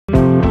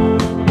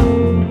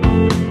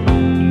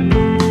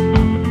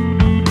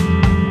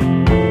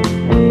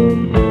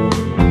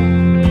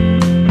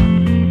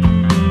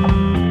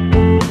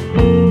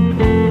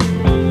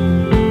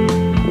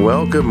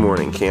Good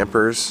morning,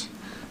 campers.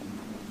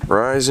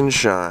 Rise and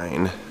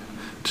shine.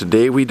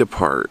 Today we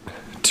depart.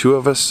 Two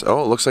of us,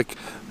 oh, it looks like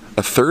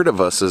a third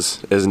of us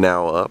is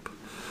now up.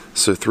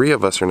 So 3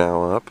 of us are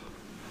now up.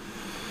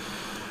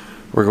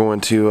 We're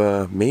going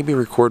to maybe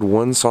record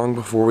one song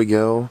before we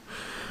go.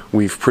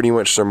 We've pretty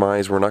much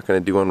surmised we're not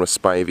going to do one with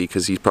Spivey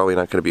because he's probably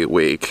not going to be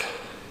awake.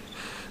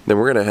 Then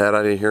we're going to head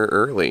out of here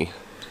early.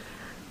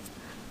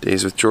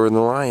 Daze with Jordan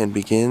the Lion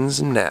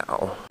begins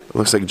now. It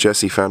looks like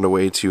Jesse found a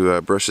way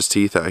to brush his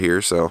teeth out here,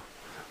 so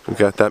we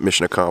got that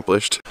mission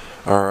accomplished.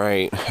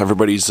 Alright,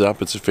 everybody's up.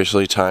 It's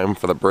officially time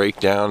for the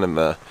breakdown and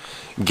the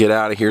get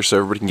out of here so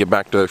everybody can get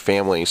back to their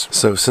families.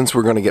 So since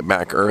we're going to get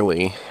back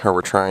early, or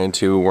we're trying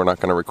to, we're not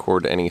going to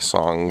record any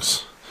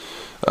songs,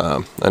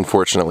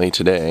 unfortunately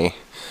today.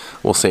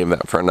 We'll save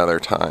that for another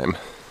time.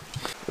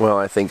 Well,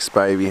 I think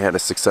Spivey had a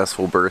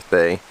successful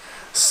birthday.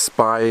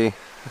 Spy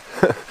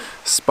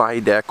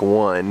Deck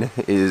 1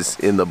 is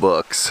in the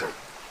books.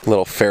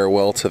 Little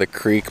farewell to the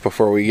creek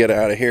before we get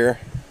out of here.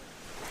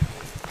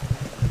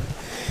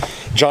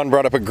 John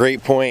brought up a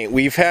great point.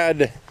 We've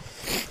had,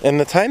 in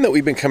the time that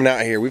we've been coming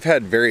out here, we've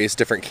had various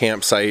different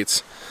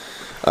campsites,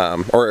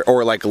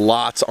 or like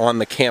lots on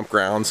the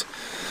campgrounds.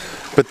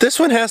 But this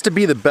one has to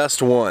be the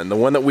best one. The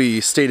one that we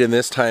stayed in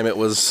this time, it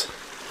was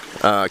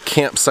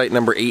campsite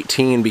number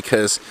 18,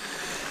 because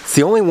it's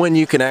the only one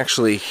you can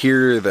actually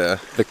hear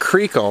the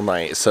creek all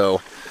night.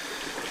 So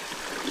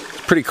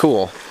pretty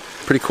cool.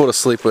 Pretty cool to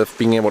sleep with,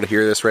 being able to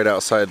hear this right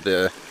outside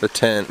the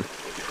tent.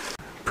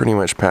 Pretty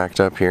much packed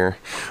up here.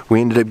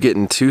 We ended up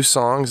getting 2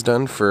 songs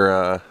done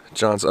for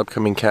John's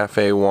upcoming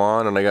Cafe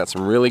Juan, and I got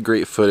some really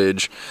great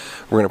footage.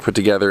 We're going to put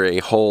together a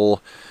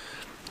whole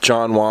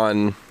John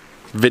Juan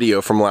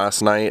video from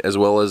last night, as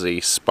well as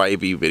a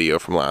Spivey video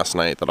from last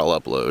night that I'll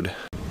upload.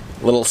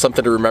 A little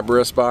something to remember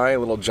us by, a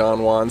little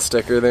John Juan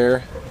sticker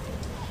there.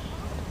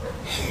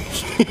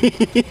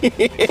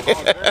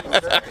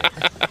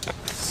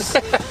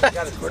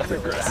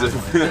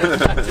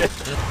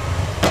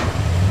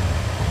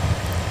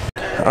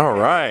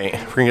 Alright,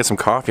 we're gonna get some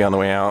coffee on the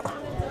way out.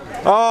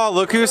 Oh,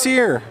 look who's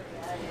here!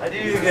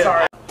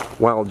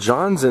 While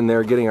John's in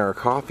there getting our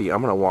coffee,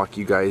 I'm gonna walk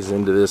you guys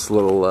into this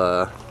little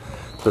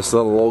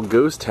old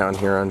ghost town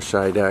here on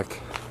Shy Deck.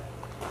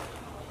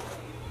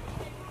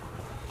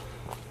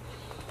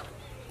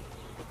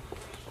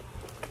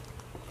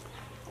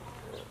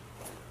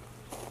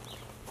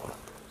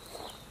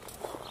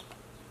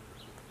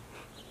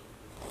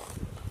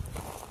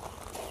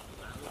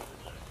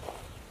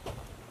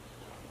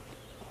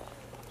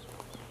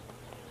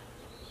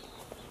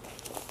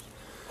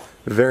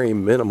 Very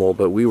minimal,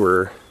 but we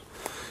were,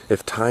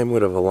 if time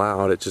would have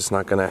allowed, it's just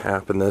not going to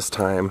happen this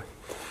time.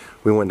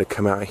 We wanted to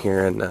come out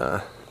here and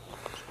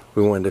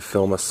we wanted to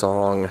film a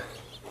song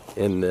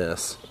in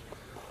this.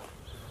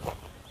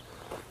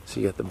 So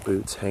you got the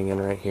boots hanging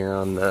right here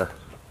on the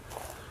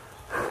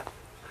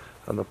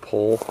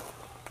pole.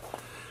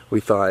 We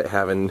thought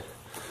having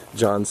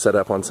John set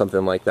up on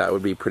something like that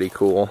would be pretty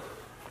cool.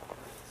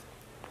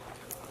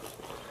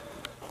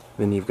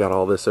 Then you've got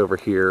all this over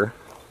here.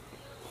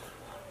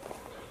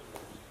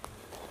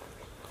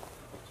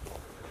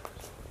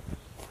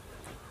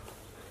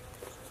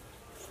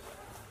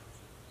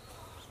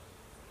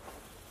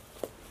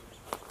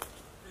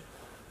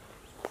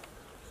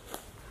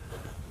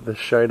 The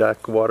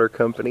Shydock Water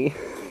Company.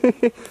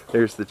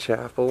 There's the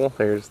chapel.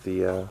 There's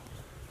the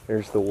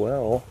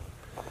well.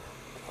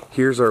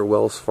 Here's our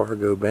Wells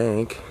Fargo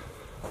Bank.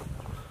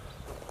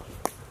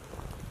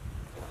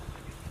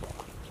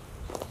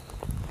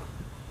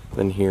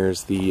 Then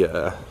here's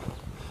the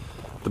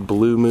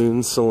Blue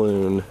Moon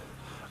Saloon.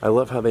 I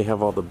love how they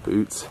have all the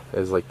boots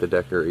as like the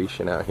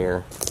decoration out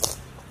here.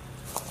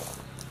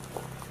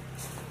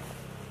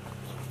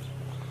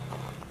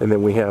 And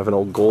then we have an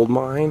old gold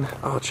mine.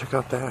 Oh, check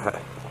out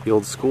that. The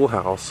old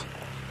schoolhouse.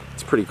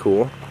 It's pretty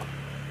cool.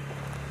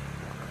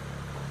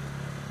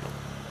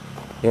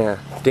 Yeah,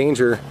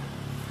 danger.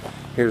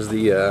 Here's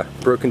the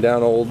broken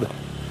down old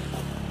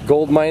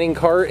gold mining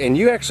cart, and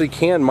you actually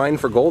can mine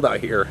for gold out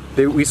here.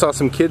 We saw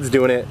some kids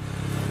doing it,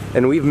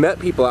 and we've met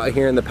people out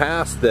here in the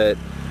past that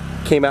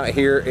came out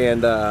here,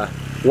 and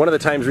one of the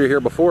times we were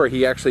here before,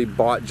 he actually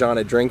bought John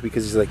a drink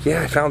because he's like,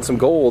 yeah, I found some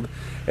gold,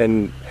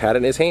 and had it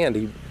in his hand.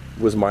 He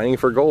was mining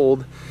for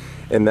gold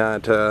in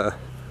that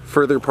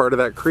further part of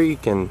that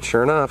creek, and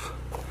sure enough.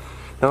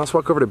 Now let's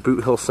walk over to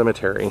Boot Hill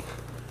Cemetery.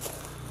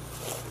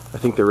 I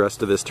think the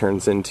rest of this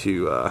turns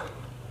into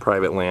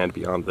private land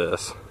beyond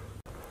this.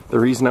 The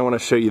reason I want to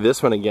show you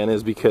this one again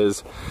is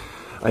because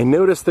I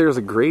noticed there's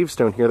a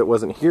gravestone here that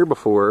wasn't here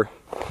before.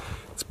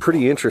 It's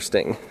pretty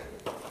interesting.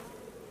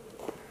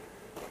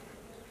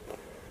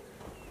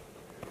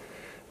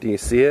 Do you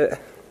see it?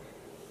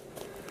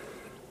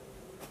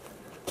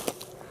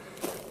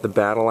 The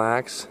battle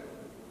axe.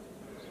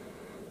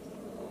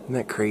 Isn't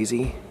that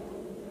crazy?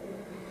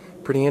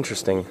 Pretty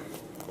interesting.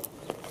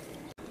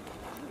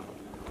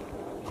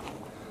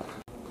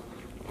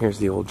 Here's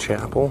the old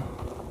chapel.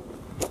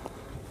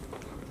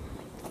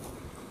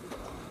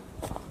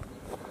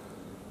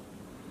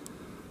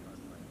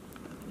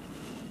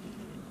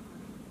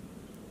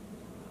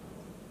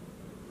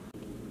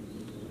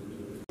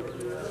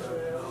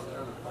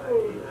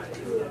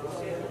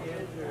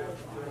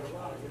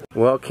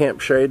 Well, Camp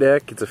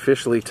Shadek, it's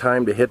officially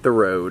time to hit the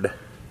road.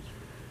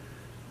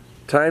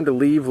 Time to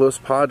leave Los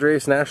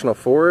Padres National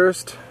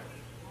Forest,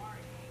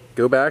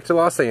 go back to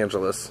Los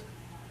Angeles.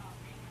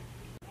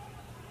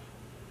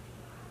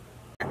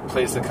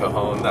 Place the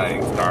Cajon that I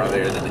think is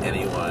gnarlier than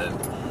anyone.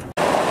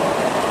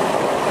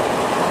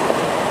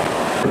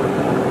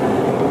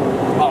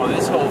 Oh,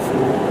 this whole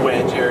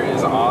wedge area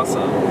is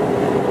awesome.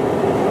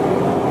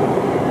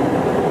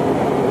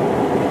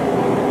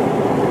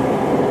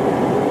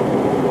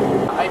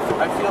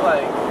 I feel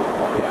like,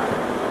 yeah.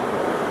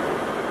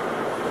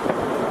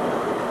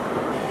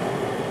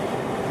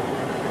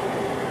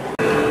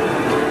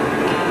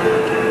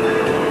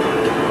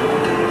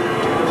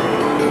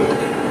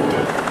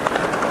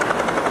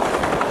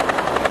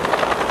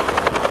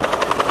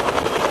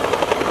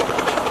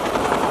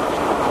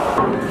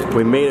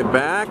 We made it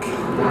back,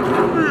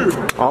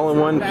 all in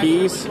one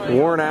piece,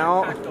 worn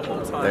out.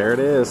 There it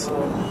is.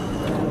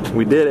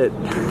 We did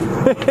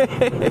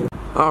it.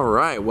 All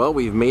right, well,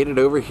 we've made it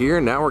over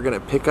here. Now we're gonna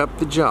pick up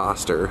the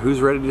Joster.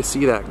 Who's ready to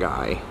see that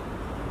guy?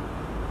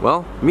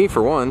 Well, me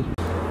for one.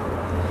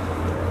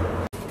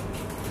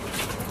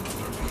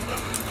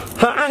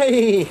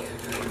 Hi!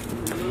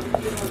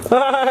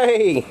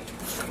 Hi!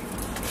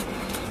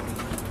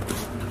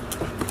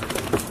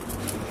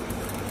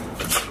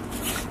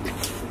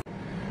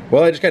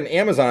 Well, I just got an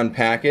Amazon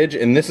package,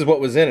 and this is what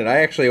was in it.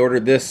 I actually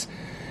ordered this.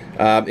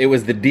 It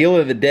was the deal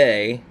of the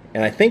day,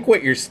 and I think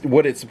what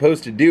it's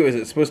supposed to do is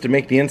it's supposed to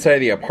make the inside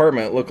of the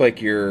apartment look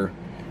like you're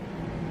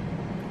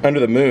under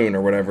the moon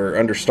or whatever,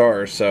 under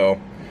stars. So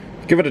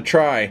give it a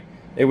try.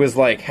 It was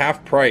like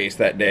half price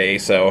that day,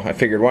 so I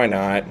figured why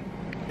not.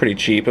 Pretty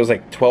cheap. It was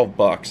like 12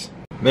 bucks.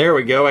 There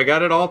we go. I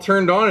got it all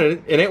turned on,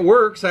 and it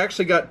works. I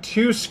actually got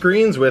two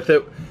screens with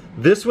it.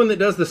 This one that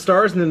does the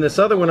stars, and then this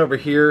other one over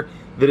here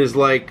that is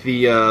like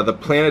the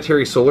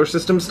planetary solar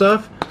system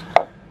stuff.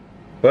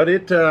 But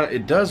it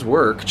does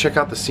work. Check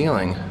out the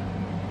ceiling.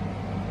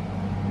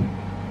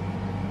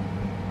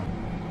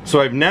 So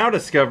I've now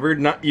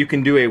discovered you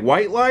can do a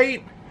white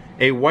light,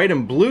 a white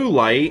and blue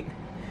light,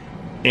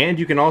 and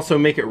you can also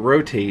make it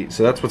rotate.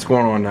 So that's what's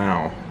going on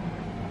now.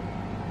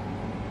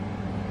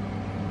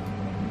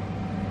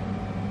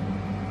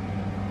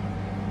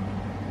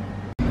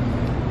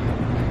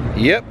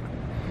 Yep,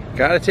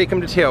 gotta take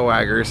them to tail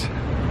waggers.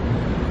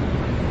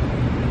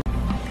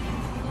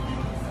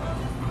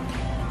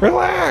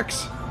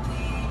 Relax.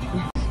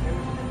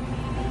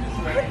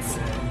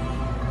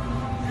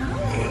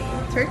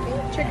 Turkey?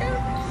 Chicken?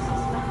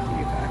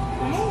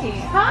 Hey.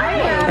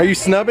 Hi. Are you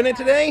snubbing it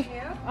today?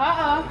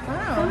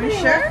 Oh, you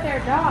sure?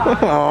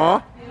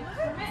 Aww.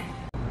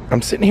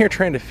 I'm sitting here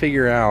trying to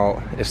figure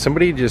out if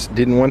somebody just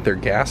didn't want their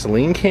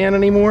gasoline can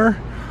anymore,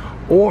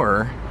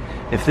 or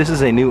if this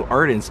is a new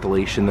art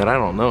installation that I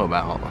don't know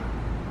about.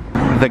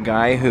 The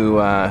guy who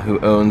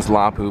owns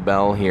La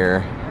Poubelle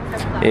here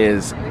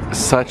is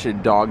such a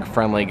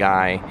dog-friendly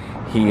guy.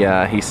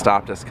 He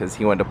stopped us because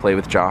he wanted to play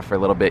with Joff for a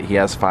little bit. He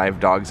has 5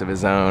 dogs of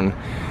his own,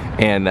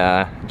 and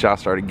Joff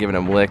started giving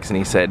him licks, and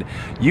he said,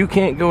 "You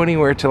can't go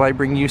anywhere till I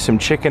bring you some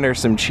chicken or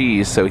some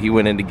cheese." So he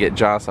went in to get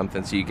Joff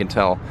something, so you can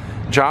tell.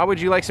 Joff, would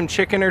you like some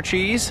chicken or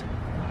cheese?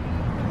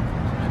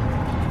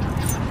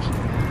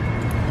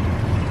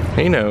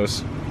 He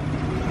knows.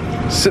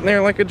 Sitting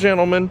there like a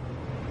gentleman.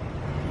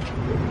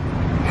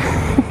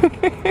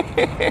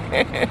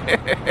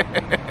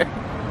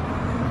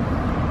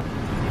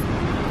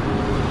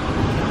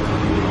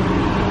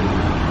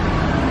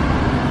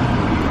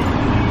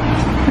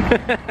 I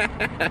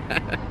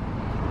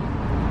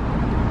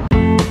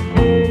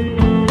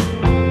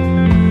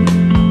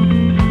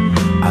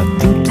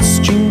think the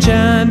strange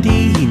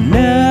Andy, he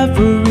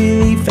never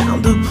really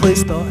found a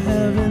place. The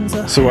heavens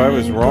are So I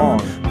was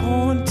wrong.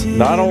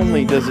 Not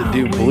only does it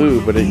do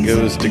blue, but it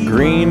goes to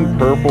green,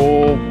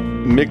 purple,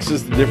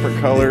 mixes the different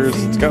colors.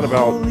 It's got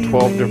about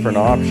 12 different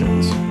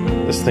options.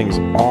 This thing's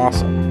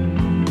awesome.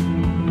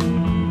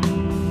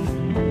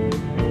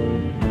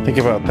 Think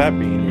about that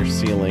being your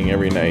ceiling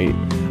every night.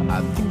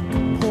 I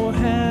think poor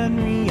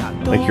Henry,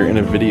 Like you're in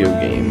a video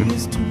game.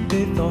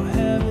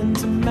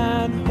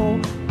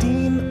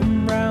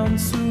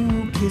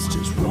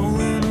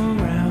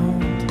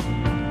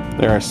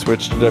 There, I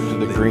switched it up to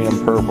the green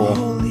and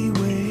purple.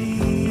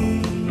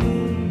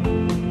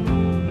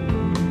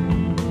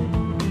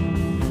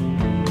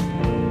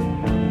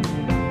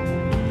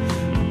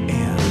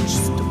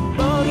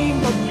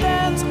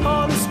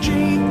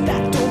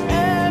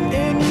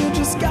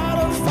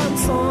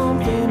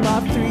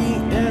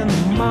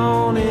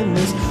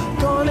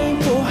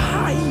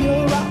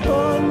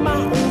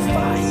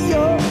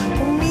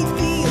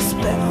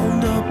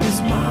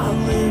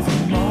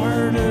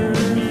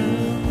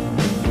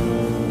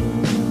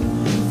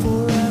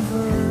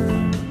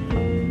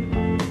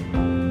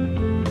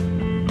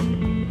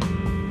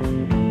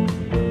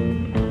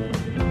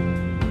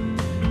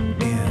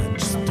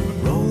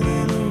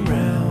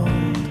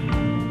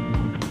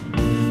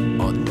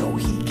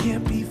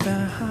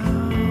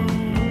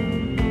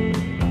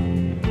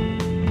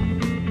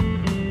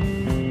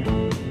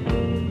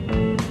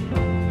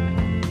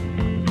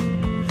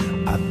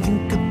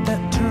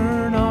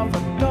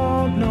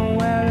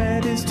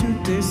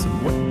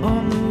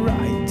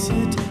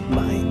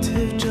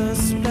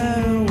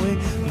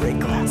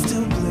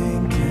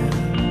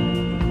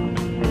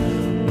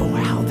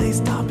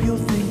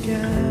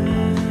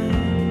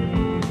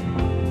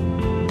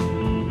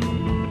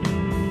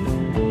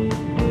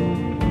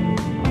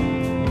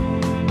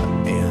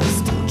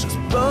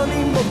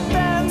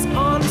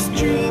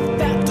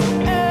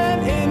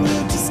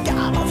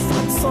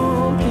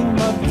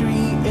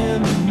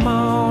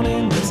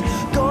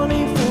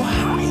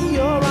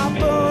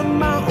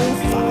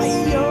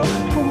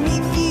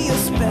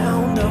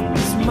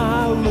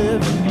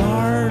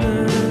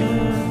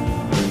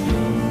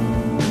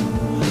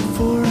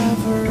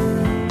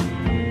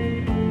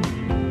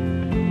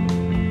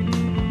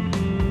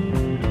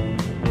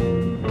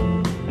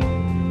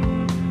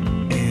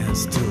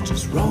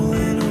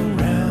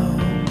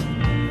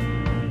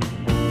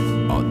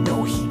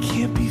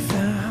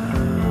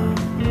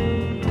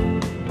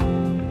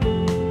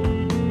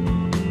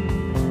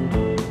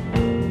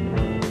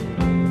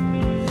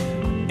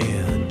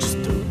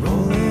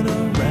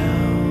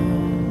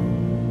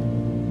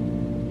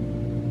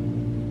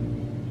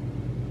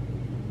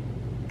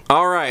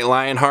 Alright,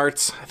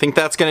 Lionhearts, I think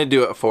that's going to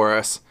do it for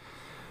us.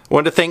 I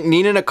want to thank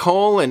Nina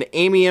Nicole and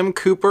Amy M.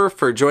 Cooper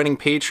for joining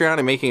Patreon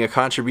and making a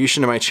contribution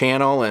to my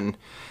channel, and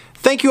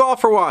thank you all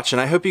for watching.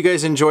 I hope you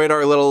guys enjoyed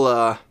our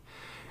little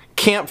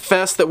camp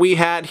fest that we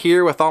had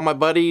here with all my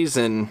buddies,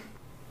 and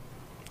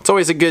it's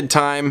always a good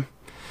time.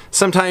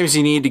 Sometimes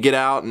you need to get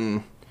out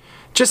and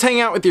just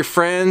hang out with your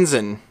friends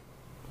and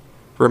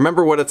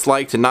remember what it's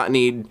like to not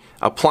need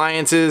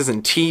appliances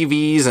and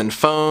TVs and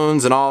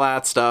phones and all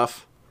that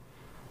stuff.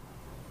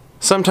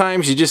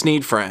 Sometimes you just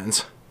need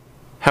friends.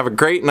 Have a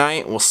great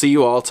night. We'll see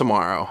you all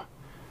tomorrow.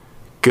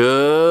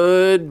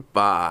 Goodbye.